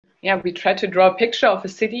we try to draw a picture of a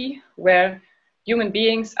city where human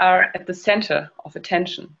beings are at the center of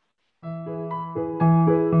attention.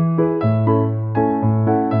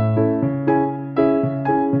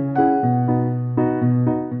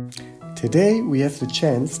 Today we have the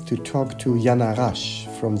chance to talk to Jana Rasch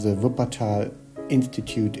from the Wuppertal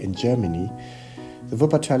Institute in Germany. The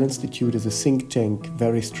Wuppertal Institute is a think tank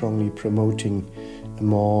very strongly promoting a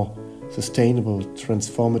more sustainable,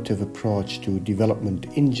 transformative approach to development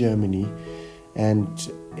in Germany. And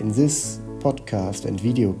in this podcast and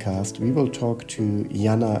videocast, we will talk to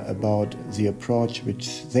Janna about the approach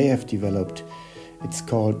which they have developed. It's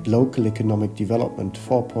called Local Economic Development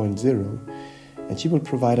 4.0. And she will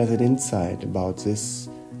provide us an insight about this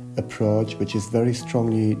approach, which is very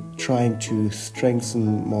strongly trying to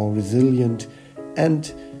strengthen more resilient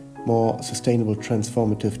and more sustainable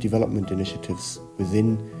transformative development initiatives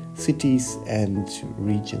within cities and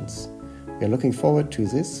regions. We are looking forward to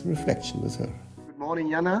this reflection with her. Good morning,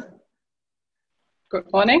 Janna.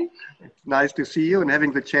 Good morning. It's nice to see you and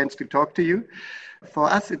having the chance to talk to you. For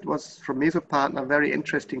us, it was from Mesopartner very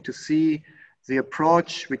interesting to see the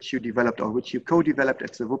approach which you developed or which you co-developed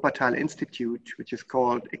at the Wuppertal Institute, which is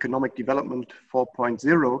called Economic Development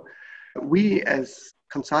 4.0. We as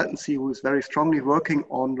consultancy who is very strongly working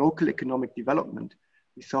on local economic development,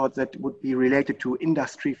 we thought that would be related to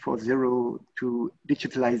Industry 4.0, to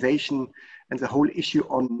digitalization, and the whole issue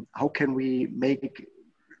on how can we make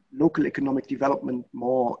local economic development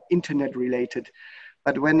more internet related.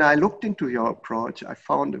 But when I looked into your approach, I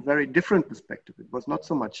found a very different perspective. It was not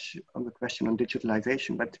so much on the question on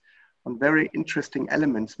digitalization, but on very interesting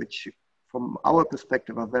elements, which from our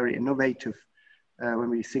perspective are very innovative when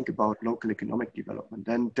we think about local economic development.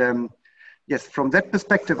 And yes, from that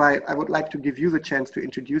perspective, I would like to give you the chance to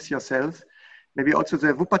introduce yourself, maybe also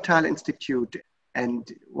the Wuppertal Institute,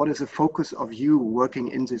 and what is the focus of you working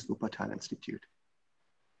in this Wuppertal Institute?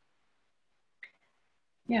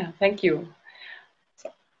 Yeah, thank you.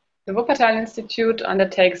 The Wuppertal Institute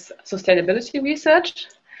undertakes sustainability research,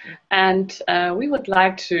 and we would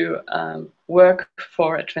like to work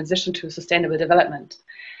for a transition to sustainable development.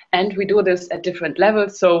 And we do this at different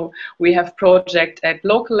levels. So we have projects at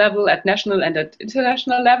local level, at national and at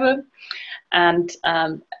international level. And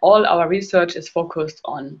all our research is focused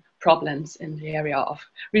on problems in the area of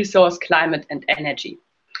resource, climate, and energy.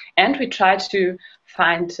 And we try to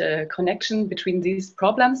find a connection between these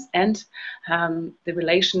problems and the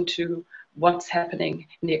relation to what's happening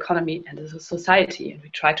in the economy and the society. And we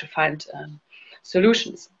try to find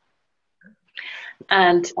solutions.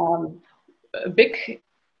 And a big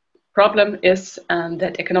problem is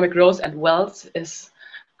that economic growth and wealth is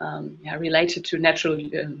related to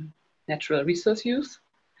natural resource use.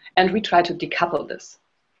 And we try to decouple this.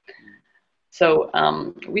 So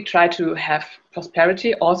we try to have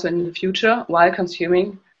prosperity also in the future while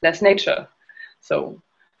consuming less nature. So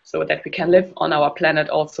that we can live on our planet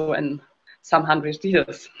also in some 100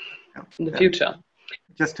 years in the future.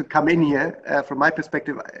 Just to come in here, from my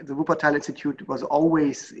perspective, the Wuppertal Institute was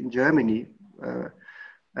always in Germany,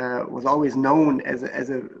 was always known as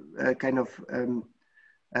a kind of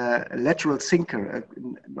a lateral thinker,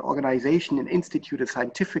 an organization, an institute, a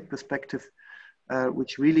scientific perspective,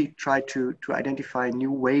 which really try to identify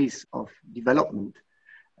new ways of development.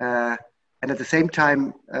 And at the same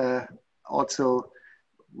time, also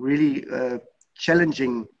really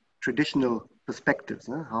challenging traditional perspectives,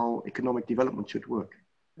 how economic development should work.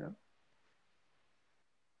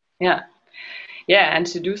 Yeah, and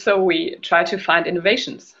to do so, we try to find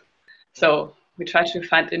innovations. So we try to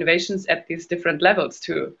find innovations at these different levels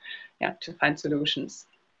to find solutions.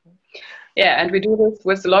 Yeah, and we do this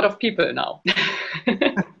with a lot of people now.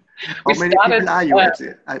 How many people are you at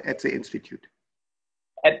the Institute?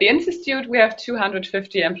 At the Institute, we have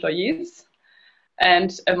 250 employees,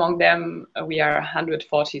 and among them, we are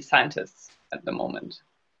 140 scientists at the moment.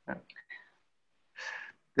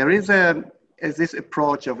 There is this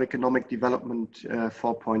approach of economic development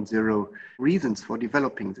 4.0, reasons for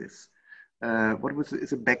developing this. What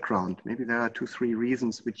is the background? Maybe there are 2-3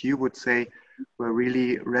 reasons which you would say were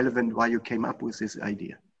really relevant why you came up with this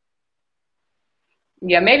idea.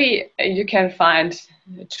 Yeah, maybe you can find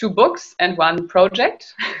 2 books and 1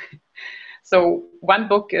 project. So one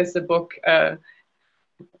book is a book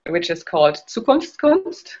which is called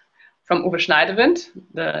Zukunftskunst from Uwe Schneidewind.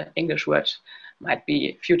 The English word might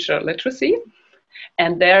be future literacy.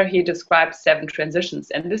 And there he describes 7 transitions.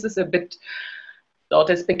 And this is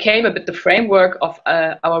this became a bit the framework of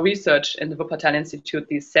our research in the Wuppertal Institute,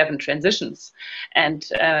 these 7 transitions. And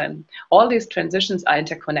all these transitions are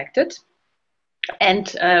interconnected.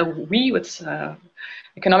 And we with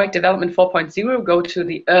Economic Development 4.0 go to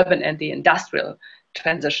the urban and the industrial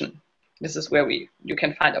transition. This is where you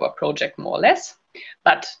can find our project more or less,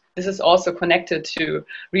 but this is also connected to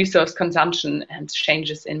resource consumption and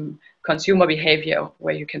changes in consumer behavior,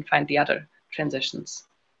 where you can find the other transitions.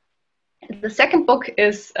 The second book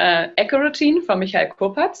is Eco-Routine from Michael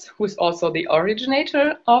Kopatz, who is also the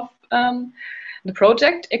originator of the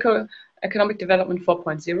project Economic Development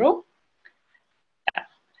 4.0.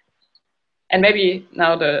 And maybe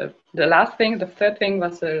now the last thing, the third thing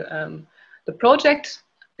was the project.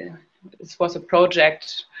 This was a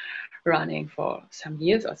project running for some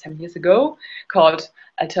years ago called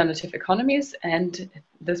Alternative Economies, and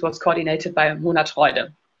this was coordinated by Mona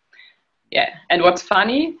Treude. Yeah, and what's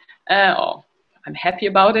funny, I'm happy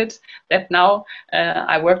about it, that now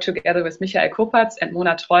I work together with Michael Kopatz and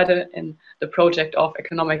Mona Treude in the project of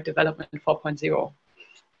Economic Development 4.0.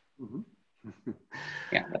 Mm-hmm.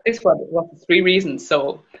 Yeah, but this was the three reasons.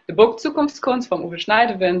 So the book Zukunftskunst from Uwe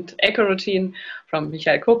Schneidewind, Eco-Routine from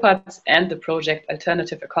Michael Kopatz, and the project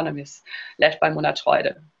Alternative Economies led by Mona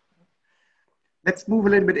Treude. Let's move a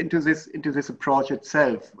little bit into this approach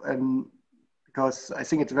itself, because I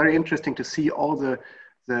think it's very interesting to see all the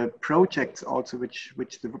projects also which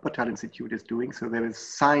the Wuppertal Institute is doing. So there is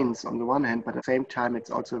science on the one hand, but at the same time it's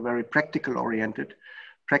also very practical oriented,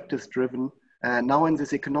 practice driven. Now in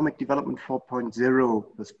this Economic Development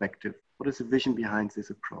 4.0 perspective, what is the vision behind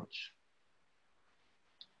this approach?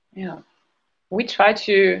 Yeah, we try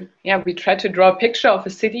to draw a picture of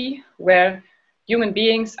a city where human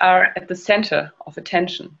beings are at the center of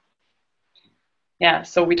attention. Yeah,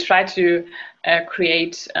 so we try to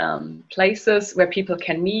create places where people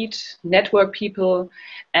can meet, network people,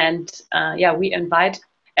 and we invite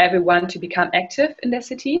everyone to become active in their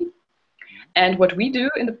city. And what we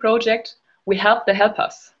do in the project, we help the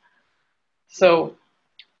helpers. So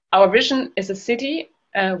our vision is a city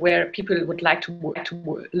where people would like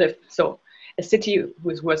to live. So a city who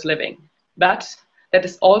is worth living, but that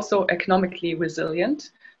is also economically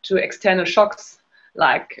resilient to external shocks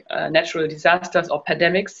like natural disasters or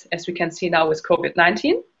pandemics, as we can see now with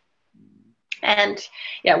COVID-19. And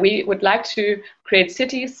yeah, we would like to create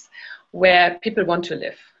cities where people want to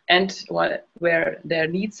live and where their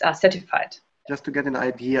needs are satisfied. Just to get an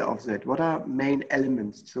idea of that, what are main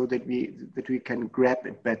elements so that we can grab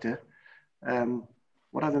it better?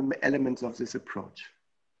 What are the elements of this approach?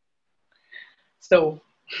 So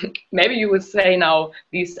maybe you would say now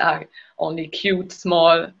these are only cute,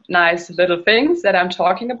 small, nice little things that I'm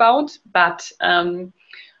talking about, but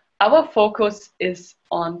our focus is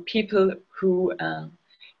on people who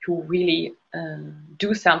really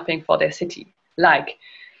do something for their city. Like,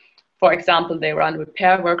 for example, they run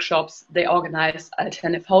repair workshops, they organize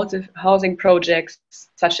alternative housing projects,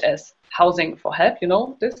 such as Housing for Help, you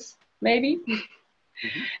know this maybe?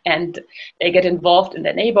 Mm-hmm. And they get involved in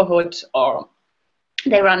their neighborhood, or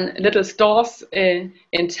they run little stores in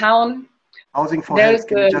town. Housing for Health,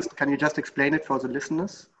 can you just explain it for the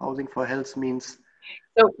listeners? Housing for Health means?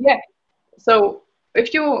 So yeah, so if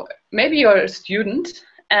maybe you're a student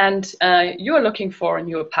and you're looking for a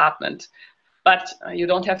new apartment, but you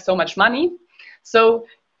don't have so much money, so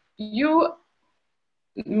you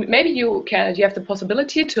have the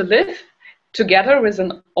possibility to live together with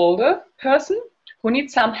an older person who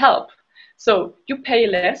needs some help. So you pay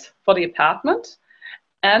less for the apartment,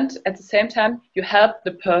 and at the same time you help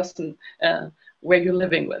the person where you're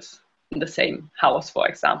living with in the same house, for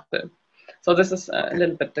example. So this is a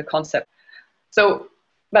little bit the concept. So,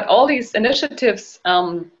 but all these initiatives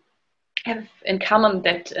have in common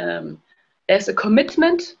that there's a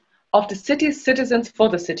commitment of the city's citizens for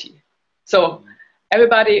the city. So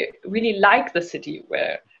everybody really like the city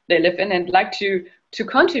where they live in and like to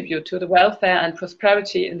contribute to the welfare and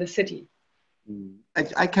prosperity in the city.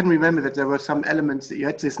 I can remember that there were some elements, you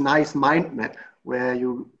had this nice mind map where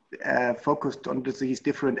you focused on these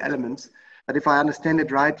different elements. But if I understand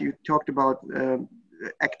it right, you talked about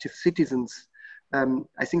active citizens.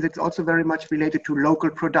 I think that's also very much related to local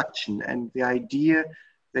production and the idea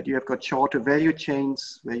that you have got shorter value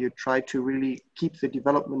chains where you try to really keep the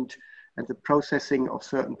development and the processing of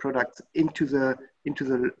certain products into the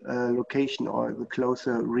location or the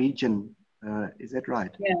closer region. Is that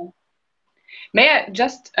right? Yeah. May I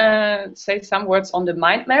just say some words on the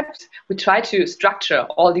mind map? We try to structure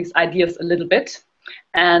all these ideas a little bit,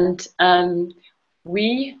 and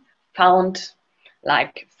we found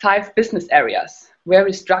like 5 business areas where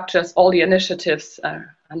we structure all the initiatives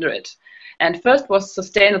under it. And first was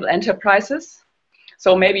sustainable enterprises.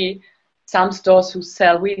 So maybe some stores who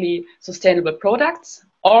sell really sustainable products,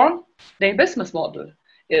 or their business model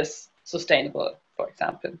is sustainable, for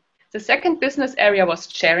example. The second business area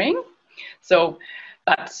was sharing. So,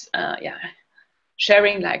 but yeah,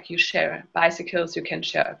 sharing, like you share bicycles, you can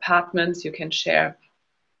share apartments, you can share,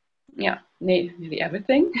 yeah, nearly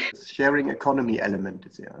everything. Sharing economy element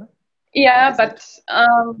is there. Yeah, but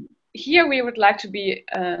here we would like to be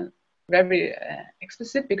very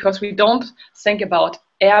explicit, because we don't think about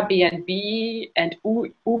Airbnb and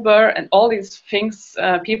Uber and all these things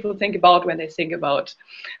people think about when they think about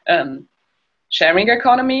sharing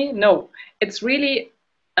economy. No, it's really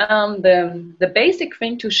the basic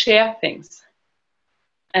thing to share things.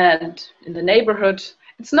 And in the neighborhood,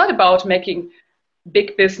 it's not about making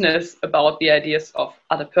big business about the ideas of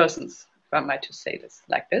other persons, if I might to say this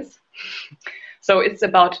like this. So it's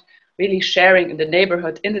about really sharing in the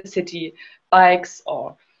neighborhood, in the city, bikes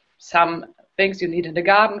or some things you need in the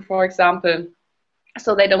garden, for example.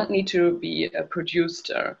 So they don't need to be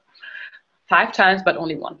produced 5 times, but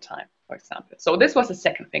only 1 time, for example. So this was the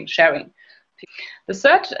second thing, sharing. The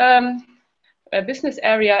third business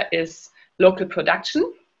area is local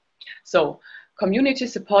production. So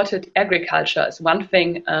community-supported agriculture is one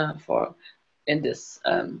thing in this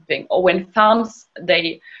thing. Or when farms,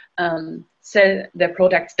 they sell their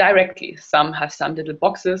products directly. Some have some little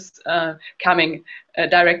boxes coming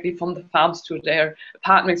directly from the farms to their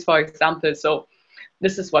apartments, for example. So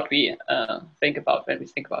this is what we think about when we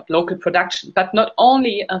think about local production. But not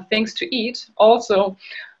only things to eat, also,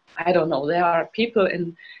 I don't know, there are people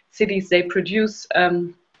in cities, they produce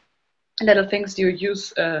little things you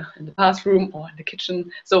use in the bathroom or in the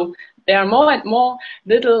kitchen. So there are more and more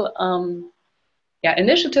little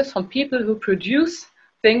initiatives from people who produce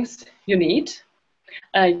things you need.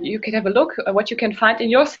 You can have a look at what you can find in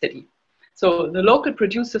your city. So the local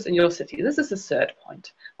producers in your city. This is the third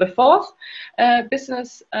point. The fourth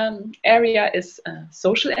business area is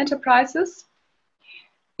social enterprises.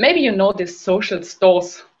 Maybe you know these social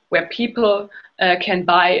stores where people can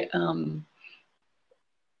buy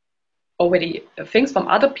already things from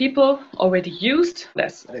other people, already used.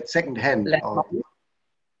 Less. That's second hand.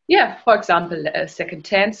 Yeah, for example,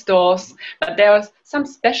 second-hand stores. But there are some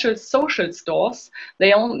special social stores.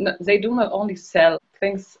 They do not only sell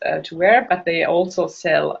things to wear, but they also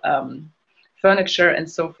sell furniture and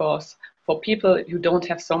so forth for people who don't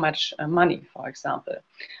have so much money, for example.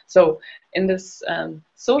 So in this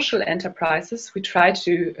social enterprises, we try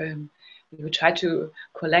to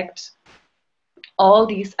collect all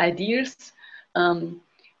these ideas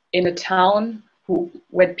in a town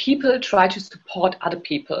when people try to support other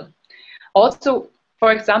people. Also,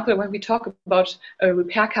 for example, when we talk about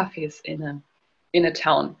repair cafes in a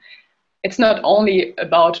town, it's not only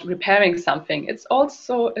about repairing something, it's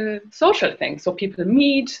also a social thing. So people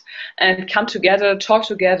meet and come together, talk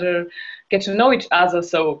together, get to know each other.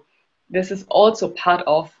 So this is also part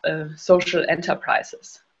of social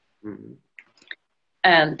enterprises. Mm-hmm.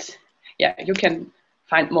 And yeah, you can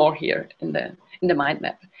find more here in the mind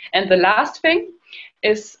map. And the last thing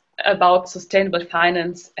is about sustainable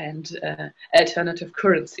finance and alternative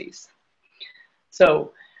currencies.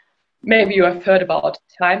 So maybe you have heard about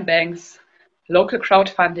time banks, local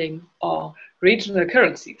crowdfunding, or regional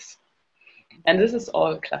currencies. And this is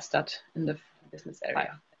all clustered in the business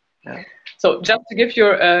area. Yeah. So just to give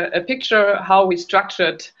you a picture how we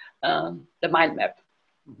structured the mind map.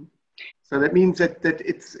 Mm-hmm. So that means that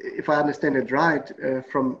it's, if I understand it right,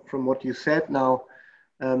 from what you said now,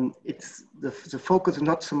 it's the focus is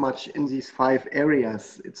not so much in these 5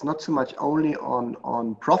 areas. It's not so much only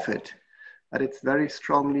on profit, but it's very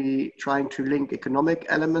strongly trying to link economic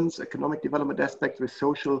elements, economic development aspects with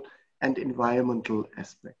social and environmental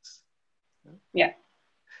aspects. Yeah.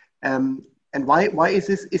 And why is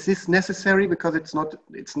this necessary? Because it's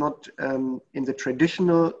not in the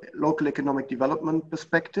traditional local economic development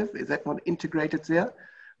perspective. Is that not integrated there? I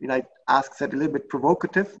mean, I ask that a little bit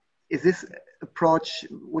provocative. Is this approach,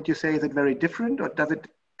 would you say, is it very different, or does it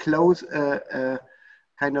close a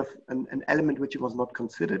kind of an element which was not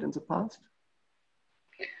considered in the past?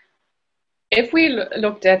 If we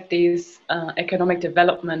looked at these economic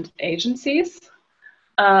development agencies,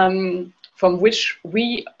 from which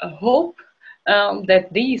we hope that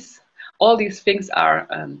all these things are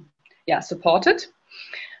supported,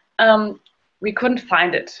 we couldn't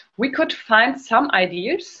find it. We could find some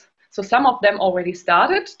ideas. So some of them already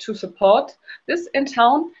started to support this in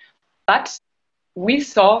town, but we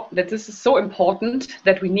saw that this is so important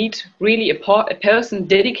that we need really a person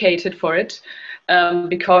dedicated for it,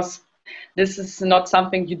 because this is not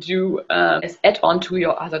something you do as add-on to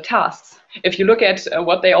your other tasks. If you look at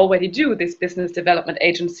what they already do, these business development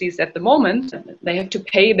agencies at the moment, they have to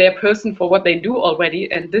pay their person for what they do already,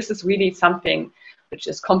 and this is really something which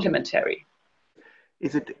is complementary.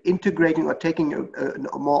 Is it integrating or taking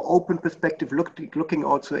a more open perspective, looking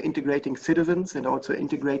also integrating citizens and also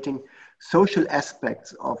integrating social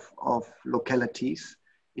aspects of localities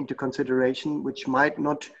into consideration, which might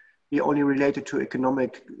not be only related to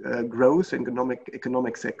economic growth,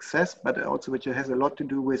 economic success, but also which has a lot to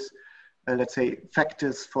do with, let's say,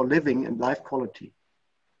 factors for living and life quality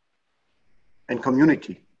and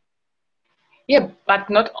community? Yeah, but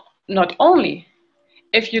not only.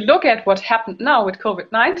 If you look at what happened now with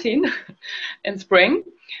COVID-19 in spring,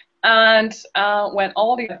 and when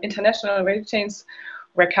all the international rail chains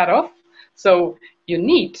were cut off, so you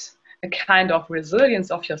need a kind of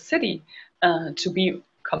resilience of your city to be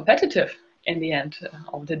competitive in the end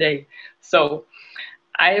of the day. So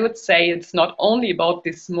I would say it's not only about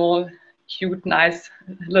these small, cute, nice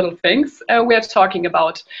little things we're talking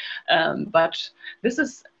about, but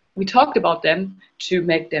we talked about them to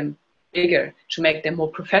make them bigger, to make them more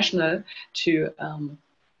professional, to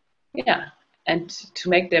and to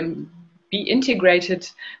make them be integrated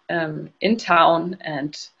in town,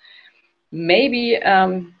 and maybe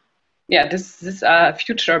this are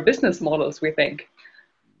future business models, we think.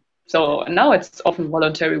 So now it's often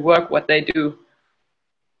voluntary work what they do,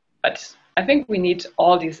 but I think we need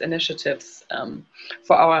all these initiatives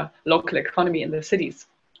for our local economy in the cities.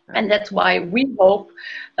 And that's why we hope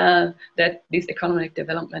that these economic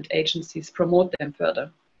development agencies promote them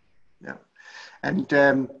further. Yeah, and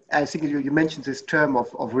I think you mentioned this term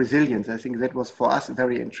of resilience. I think that was for us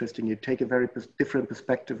very interesting. You take a very different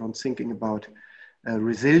perspective on thinking about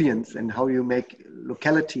resilience and how you make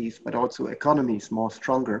localities, but also economies more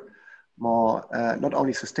stronger, more not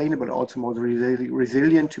only sustainable, also more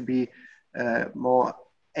resilient, to be more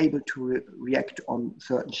able to react on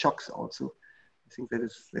certain shocks also. I think that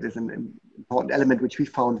is an important element which we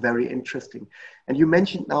found very interesting. And you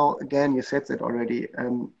mentioned now, again, you said that already,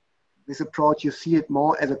 this approach, you see it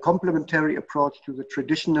more as a complementary approach to the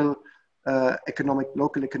traditional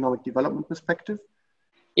local economic development perspective?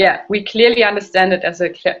 Yeah, we clearly understand it as a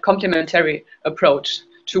complementary approach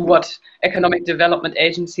to what economic development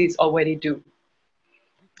agencies already do.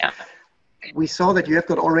 Yeah. We saw that you have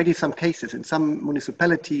got already some cases. In some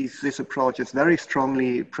municipalities, this approach is very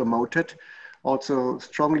strongly promoted. Also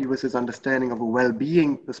strongly with this understanding of a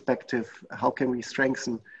well-being perspective, how can we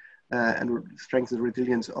strengthen the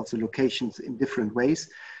resilience of the locations in different ways.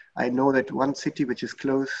 I know that one city which is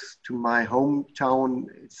close to my hometown,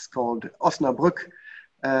 it's called Osnabrück,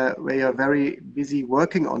 where you're very busy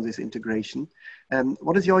working on this integration.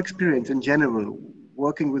 What is your experience in general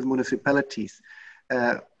working with municipalities?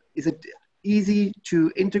 Is it easy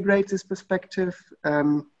to integrate this perspective?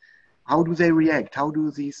 How do they react? How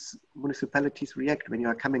do these municipalities react when you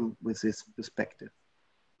are coming with this perspective?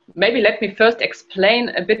 Maybe let me first explain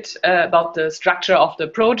a bit about the structure of the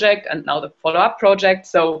project and now the follow-up project.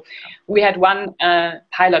 So we had one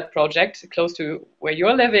pilot project close to where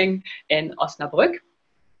you're living in Osnabrück.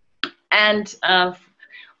 And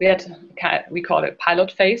we call it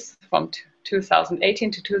pilot phase from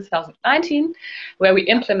 2018 to 2019, where we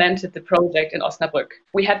implemented the project in Osnabrück.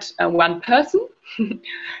 We had one person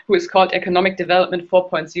who is called Economic Development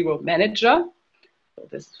 4.0 Manager.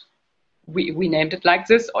 So we named it like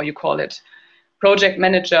this, or you call it Project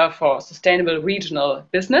Manager for Sustainable Regional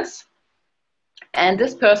Business. And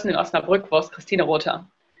this person in Osnabrück was Christine Rother.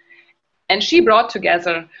 And she brought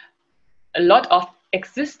together a lot of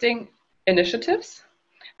existing initiatives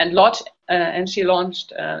and she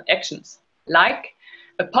launched actions like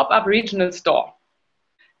a pop-up regional store.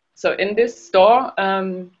 So in this store,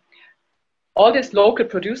 all these local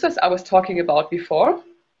producers I was talking about before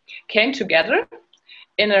came together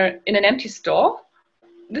in an empty store.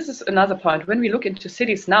 This is another point. When we look into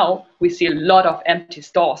cities now, we see a lot of empty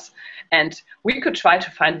stores, and we could try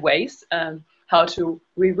to find ways how to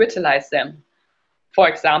revitalize them. For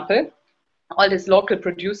example, all these local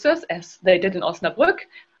producers, as they did in Osnabrück,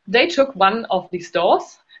 they took one of these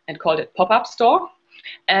stores and called it pop-up store,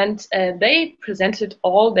 and they presented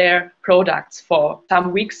all their products for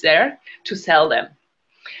some weeks there to sell them.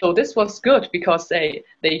 So this was good because they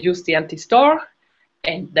used the empty store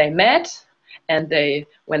and they met, and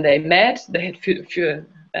when they met, they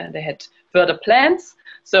had further plans.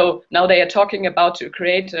 So now they are talking about to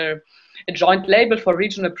create a joint label for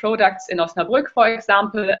regional products in Osnabrück, for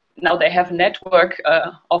example. Now they have a network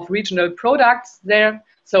of regional products there.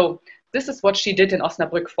 So this is what she did in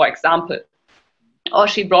Osnabrück, for example. Or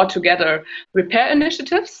she brought together repair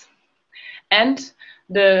initiatives and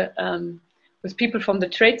with people from the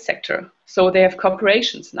trade sector. So they have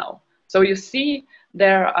corporations now. So you see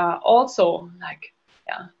there are also like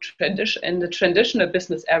in the traditional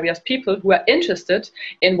business areas, people who are interested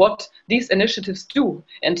in what these initiatives do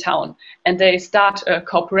in town, and they start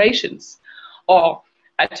corporations. Or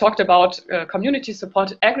I talked about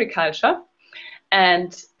community-supported agriculture,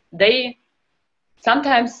 and they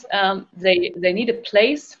sometimes they need a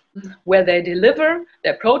place where they deliver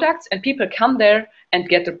their products, and people come there and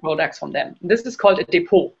get the products from them. This is called a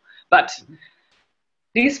depot. But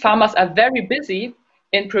these farmers are very busy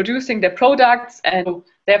in producing their products, and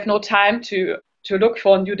they have no time to look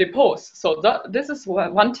for new depots. So this is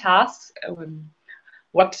one task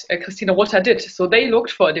what Christine Rother did. So they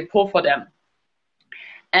looked for a depot for them.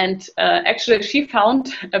 And actually she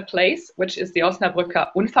found a place, which is the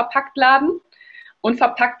Osnabrücker Unverpacktladen.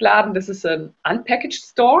 Unverpacktladen, this is an unpackaged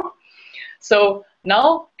store. So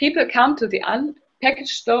now people come to the unpackaged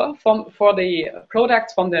store for the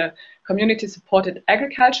products from the community-supported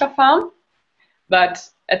agriculture farm, but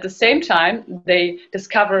at the same time they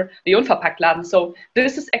discover the Unverpacktladen. So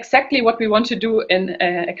this is exactly what we want to do in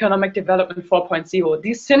Economic Development 4.0,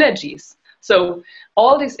 these synergies. So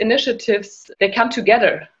all these initiatives, they come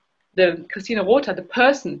together. The Christine Rother, the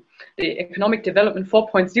person, the Economic Development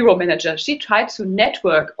 4.0 manager, she tried to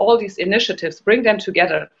network all these initiatives, bring them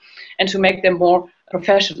together, and to make them more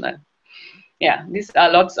professional. Yeah, these are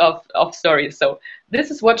lots of stories. So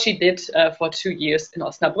this is what she did for 2 years in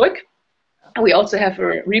Osnabrück. We also have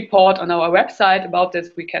a report on our website about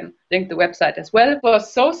this. We can link the website as well. It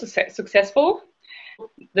was so successful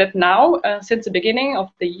that now, since the beginning of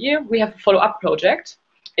the year, we have a follow-up project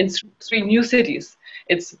in 3 new cities.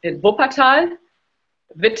 It's in Wuppertal,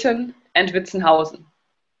 Witten, and Witzenhausen.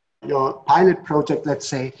 Your pilot project, let's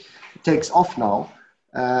say, takes off now,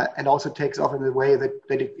 and also takes off in a way that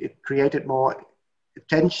it created more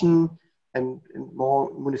attention, and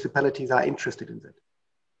more municipalities are interested in that.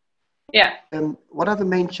 Yeah. What are the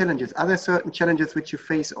main challenges? Are there certain challenges which you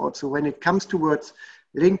face also when it comes towards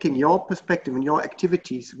linking your perspective and your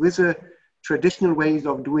activities with the traditional ways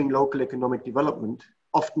of doing local economic development,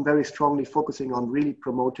 often very strongly focusing on really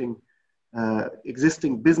promoting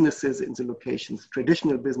existing businesses in the locations,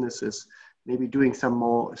 traditional businesses, maybe doing some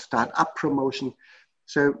more start-up promotion.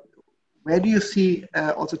 So where do you see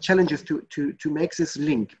also challenges to make this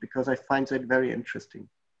link? Because I find that very interesting.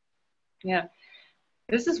 Yeah,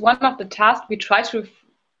 this is one of the tasks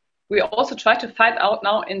we also try to find out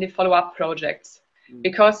now in the follow-up projects,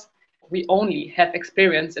 because we only have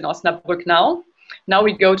experience in Osnabrück now. Now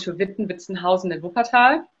we go to Witten, Witzenhausen, and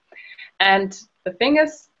Wuppertal. And the thing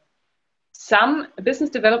is, some business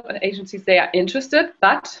development agencies, they are interested,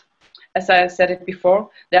 but as I said it before,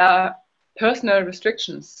 there are personal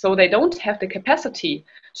restrictions. So they don't have the capacity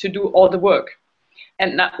to do all the work.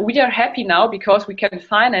 And now, we are happy now because we can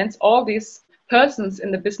finance all these persons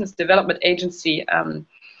in the business development agency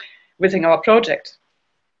within our project.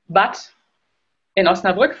 But in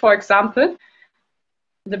Osnabrück, for example,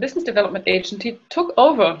 the business development agency took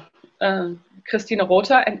over Christine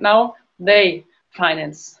Rother, and now they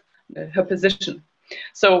finance her position.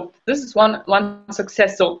 So this is one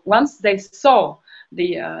success. So once they saw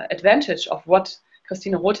the advantage of what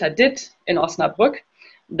Christine Rother did in Osnabrück,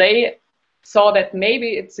 they saw that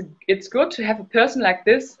maybe it's good to have a person like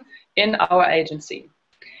this in our agency.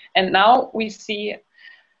 And now we see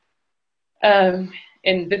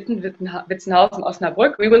in Witten, Witzenhausen,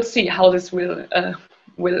 Osnabrück, we will see how this will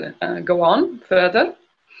go on further.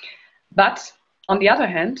 But on the other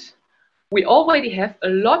hand, we already have a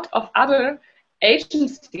lot of other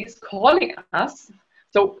agencies calling us,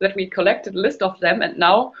 so that we collected a list of them, and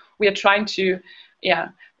now we are trying to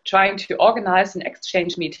organize an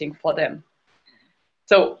exchange meeting for them.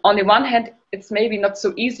 So on the one hand, it's maybe not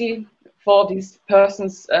so easy for these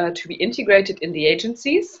persons to be integrated in the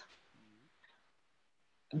agencies.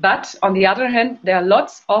 But on the other hand, there are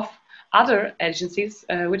lots of other agencies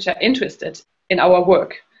which are interested in our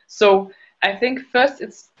work. So I think first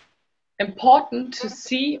it's important to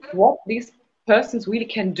see what these persons really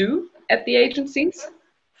can do at the agencies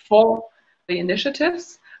for the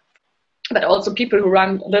initiatives, but also people who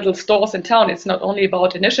run little stores in town. It's not only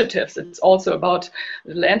about initiatives, it's also about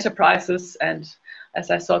little enterprises and,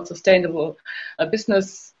 as I thought, sustainable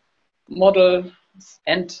business models.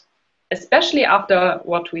 And especially after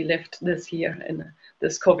what we lived this year in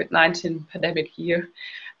this COVID-19 pandemic year,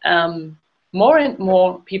 more and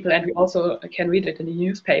more people, and we also can read it in the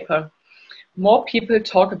newspaper, more people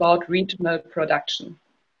talk about regional production.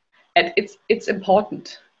 And it's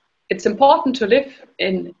important. It's important to live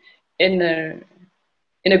in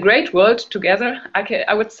a great world together,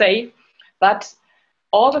 I would say, but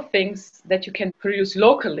all the things that you can produce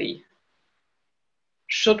locally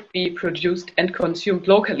should be produced and consumed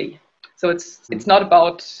locally. So it's not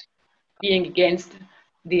about being against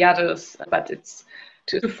the others, but it's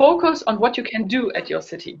to focus on what you can do at your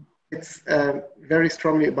city. It's very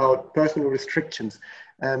strongly about personal restrictions.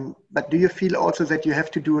 But do you feel also that you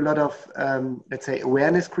have to do a lot of, let's say,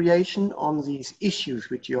 awareness creation on these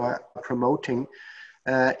issues which you are promoting?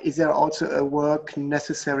 Is there also a work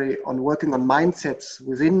necessary on working on mindsets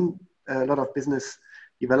within a lot of business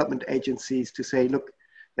development agencies to say, look,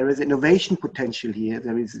 there is innovation potential here,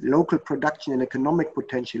 there is local production and economic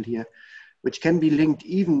potential here, which can be linked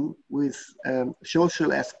even with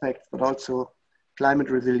social aspects, but also climate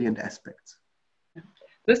resilient aspects?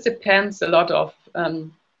 This depends a lot of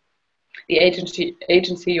the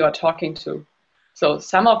agency you are talking to. So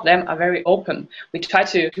some of them are very open. We try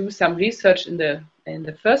to do some research in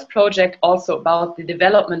the first project also about the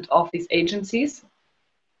development of these agencies,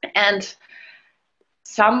 and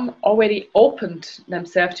some already opened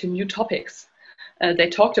themselves to new topics. They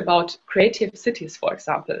talked about creative cities, for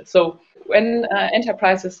example. So when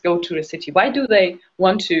enterprises go to a city, why do they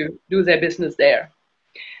want to do their business there?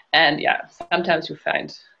 And yeah, sometimes you find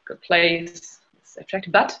a good place, it's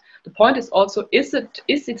attractive. But the point is also, is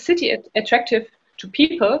the city attractive to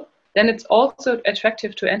people? Then it's also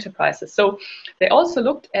attractive to enterprises. So they also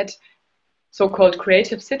looked at so-called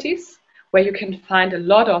creative cities, where you can find a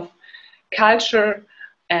lot of culture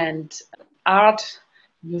and art,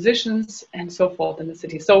 musicians, and so forth in the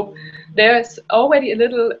city. So there's already a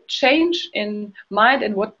little change in mind,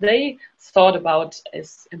 and what they thought about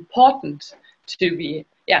is important to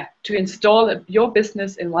install your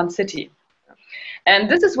business in one city. And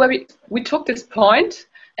this is where we took this point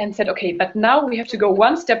and said, okay, but now we have to go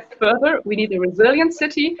one step further. We need a resilient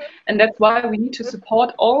city, and that's why we need to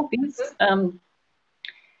support all these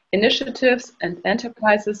initiatives and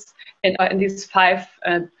enterprises in these 5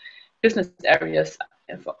 business areas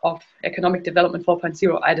of economic development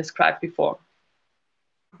 4.0 I described before.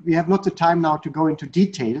 We have not the time now to go into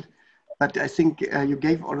detail, but I think you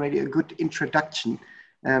gave already a good introduction.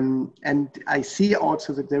 And I see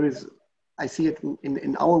also that I see it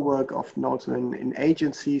in our work, often also in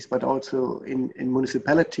agencies, but also in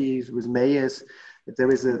municipalities with mayors, that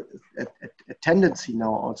there is a tendency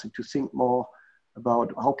now also to think more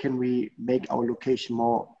about how can we make our location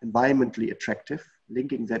more environmentally attractive,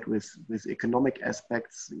 linking that with economic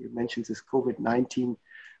aspects. You mentioned this COVID-19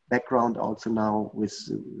 background also now with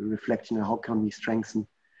reflection on how can we strengthen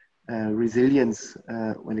resilience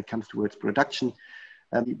when it comes towards production.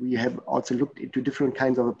 We have also looked into different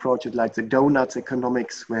kinds of approaches like the donuts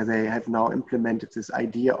economics, where they have now implemented this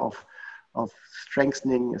idea of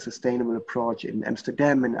strengthening a sustainable approach in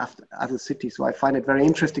Amsterdam and other cities. So I find it very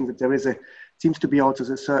interesting that there seems to be also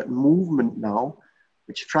a certain movement now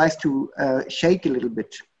which tries to shake a little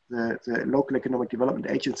bit the local economic development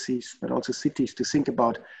agencies, but also cities, to think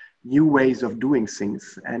about new ways of doing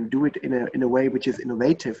things and do it in a way which is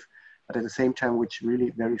innovative, but at the same time which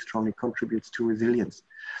really very strongly contributes to resilience.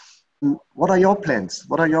 What are your plans?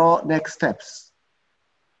 What are your next steps?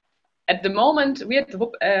 At the moment, we at the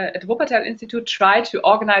Wuppertal Institute try to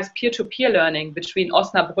organize peer-to-peer learning between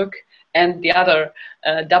Osnabrück and the other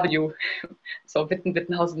W, so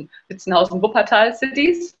Wittenhausen, Wuppertal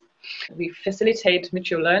cities. We facilitate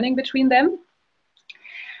mutual learning between them.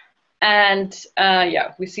 And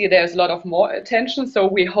we see there's a lot of more attention. So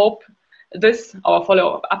we hope our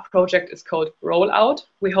follow-up project is called Rollout.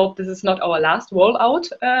 We hope this is not our last rollout,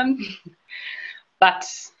 but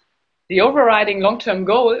the overriding long-term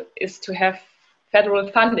goal is to have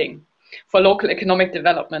federal funding for local economic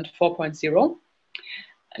development 4.0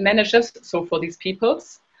 managers. So for these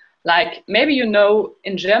peoples, like maybe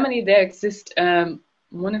in Germany there exist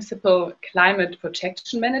municipal climate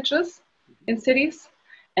protection managers in cities,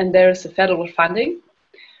 and there is a federal funding,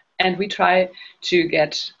 and we try to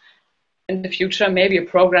get in the future maybe a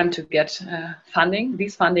program to get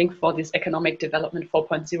funding for this economic development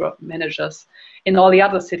 4.0 managers in all the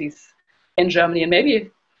other cities in Germany, and maybe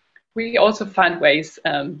we also find ways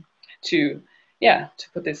to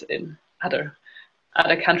put this in other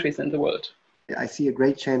countries in the world. I see a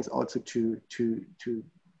great chance also to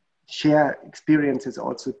share experiences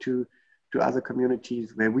also to other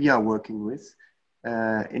communities where we are working with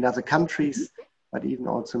in other countries, but even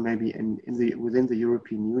also maybe within the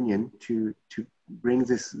European Union to bring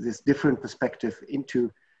this different perspective into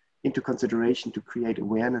consideration, to create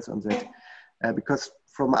awareness on that. Because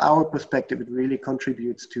from our perspective, it really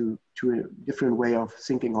contributes to a different way of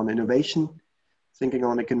thinking on innovation, thinking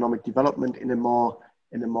on economic development in a more,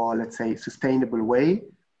 let's say, sustainable way,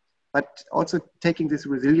 but also taking this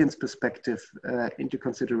resilience perspective into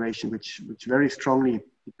consideration, which very strongly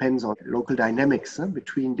depends on local dynamics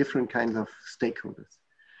between different kinds of stakeholders.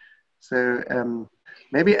 So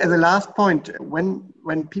maybe as a last point,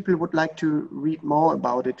 when people would like to read more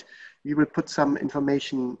about it, we will put some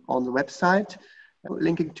information on the website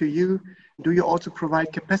linking to you. Do you also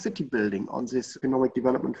provide capacity building on this economic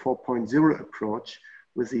development 4.0 approach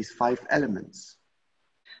with these 5 elements?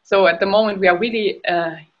 So at the moment we are really,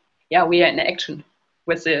 we are in action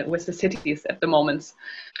with the cities at the moment.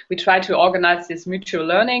 We try to organize this mutual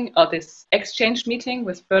learning or this exchange meeting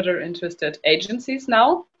with further interested agencies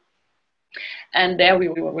now. And there we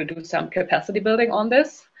will do some capacity building on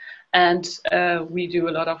this. And we do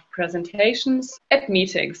a lot of presentations at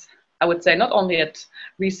meetings. I would say not only at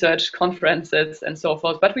research conferences and so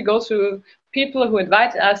forth, but we go to people who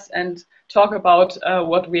invite us and talk about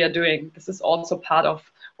what we are doing. This is also part of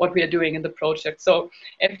what we are doing in the project. So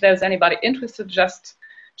if there's anybody interested, just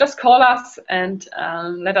call us and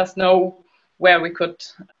let us know where we could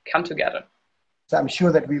come together. So I'm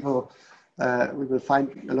sure that we will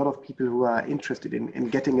find a lot of people who are interested in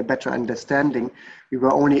getting a better understanding. We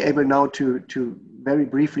were only able now to very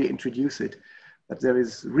briefly introduce it, but there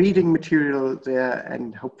is reading material there,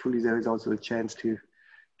 and hopefully there is also a chance to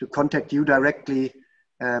contact you directly,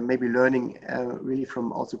 maybe learning really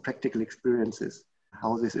from also practical experiences,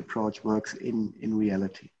 how this approach works in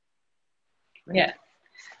reality. Right. Yeah.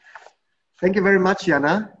 Thank you very much,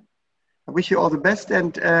 Jana. I wish you all the best,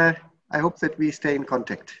 and I hope that we stay in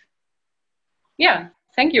contact. Yeah,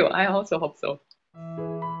 thank you. I also hope so.